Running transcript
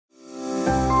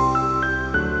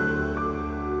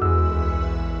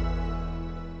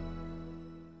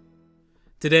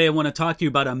Today I want to talk to you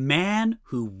about a man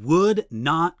who would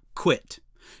not quit.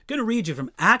 I'm going to read you from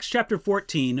Acts chapter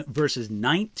 14, verses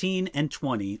 19 and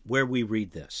 20, where we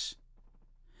read this.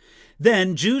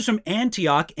 Then Jews from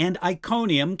Antioch and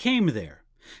Iconium came there,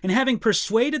 and having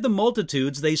persuaded the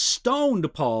multitudes, they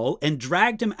stoned Paul and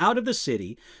dragged him out of the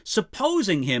city,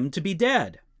 supposing him to be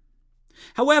dead.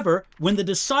 However, when the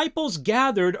disciples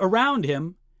gathered around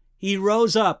him, he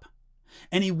rose up,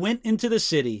 and he went into the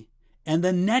city, and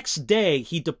the next day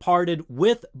he departed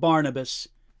with Barnabas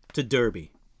to Derbe.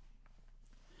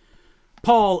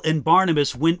 Paul and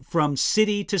Barnabas went from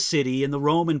city to city in the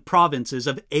Roman provinces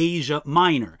of Asia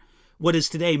Minor, what is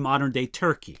today modern-day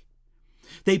Turkey.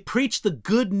 They preached the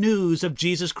good news of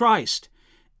Jesus Christ,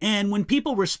 and when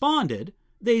people responded,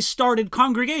 they started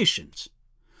congregations.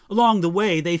 Along the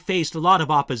way, they faced a lot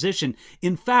of opposition.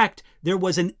 In fact, there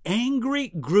was an angry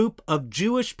group of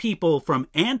Jewish people from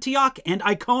Antioch and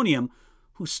Iconium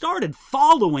who started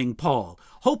following Paul,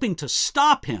 hoping to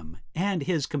stop him and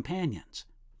his companions.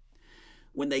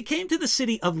 When they came to the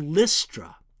city of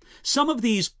Lystra, some of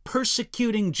these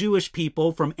persecuting Jewish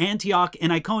people from Antioch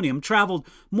and Iconium traveled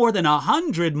more than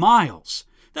 100 miles.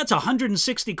 That's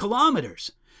 160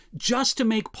 kilometers, just to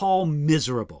make Paul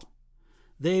miserable.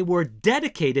 They were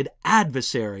dedicated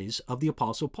adversaries of the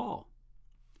Apostle Paul.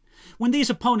 When these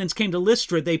opponents came to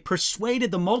Lystra, they persuaded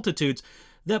the multitudes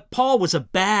that Paul was a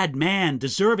bad man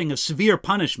deserving of severe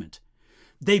punishment.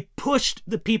 They pushed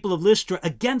the people of Lystra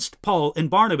against Paul and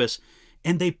Barnabas,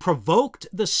 and they provoked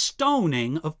the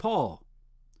stoning of Paul.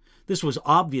 This was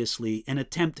obviously an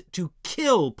attempt to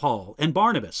kill Paul and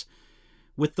Barnabas,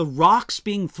 with the rocks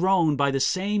being thrown by the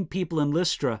same people in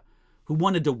Lystra who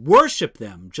wanted to worship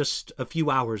them just a few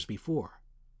hours before.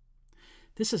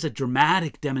 This is a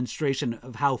dramatic demonstration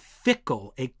of how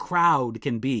fickle a crowd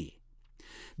can be.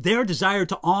 Their desire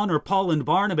to honor Paul and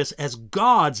Barnabas as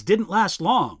gods didn't last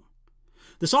long.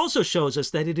 This also shows us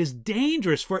that it is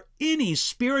dangerous for any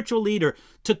spiritual leader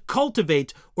to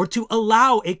cultivate or to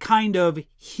allow a kind of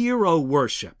hero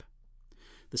worship.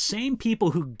 The same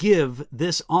people who give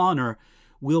this honor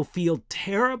will feel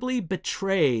terribly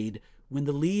betrayed when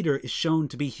the leader is shown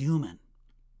to be human.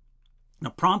 Now,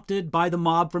 prompted by the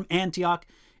mob from Antioch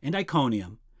and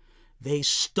Iconium, they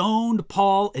stoned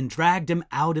Paul and dragged him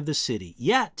out of the city.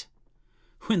 Yet,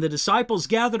 when the disciples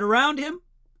gathered around him,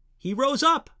 he rose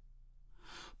up.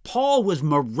 Paul was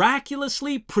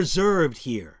miraculously preserved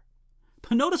here.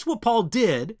 But notice what Paul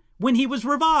did when he was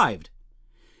revived.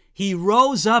 He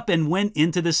rose up and went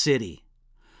into the city.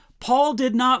 Paul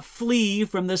did not flee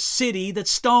from the city that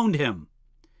stoned him.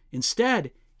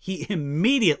 Instead, he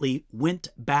immediately went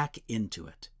back into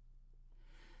it.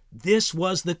 This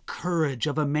was the courage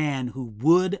of a man who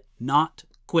would not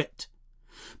quit.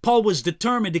 Paul was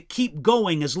determined to keep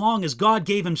going as long as God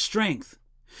gave him strength.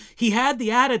 He had the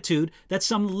attitude that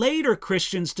some later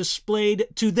Christians displayed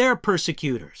to their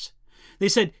persecutors. They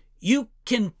said, "You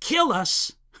can kill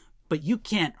us, but you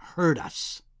can't hurt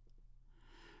us."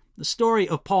 The story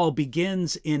of Paul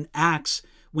begins in Acts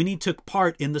when he took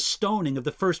part in the stoning of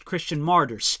the first Christian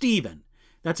martyr, Stephen.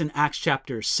 That's in Acts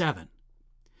chapter 7.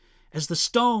 As the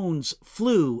stones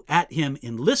flew at him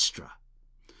in Lystra,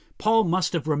 Paul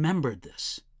must have remembered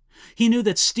this. He knew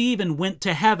that Stephen went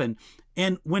to heaven,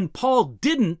 and when Paul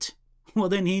didn't, well,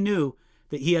 then he knew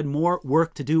that he had more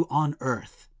work to do on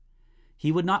earth.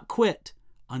 He would not quit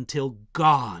until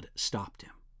God stopped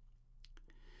him.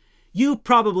 You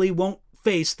probably won't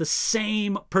face the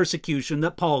same persecution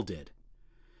that Paul did,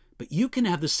 but you can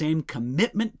have the same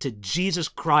commitment to Jesus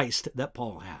Christ that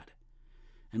Paul had,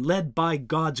 and led by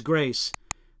God's grace,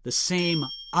 the same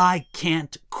 "I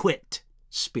can't quit"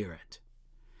 spirit.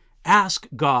 Ask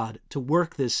God to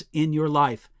work this in your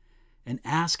life, and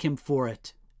ask Him for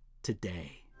it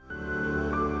today.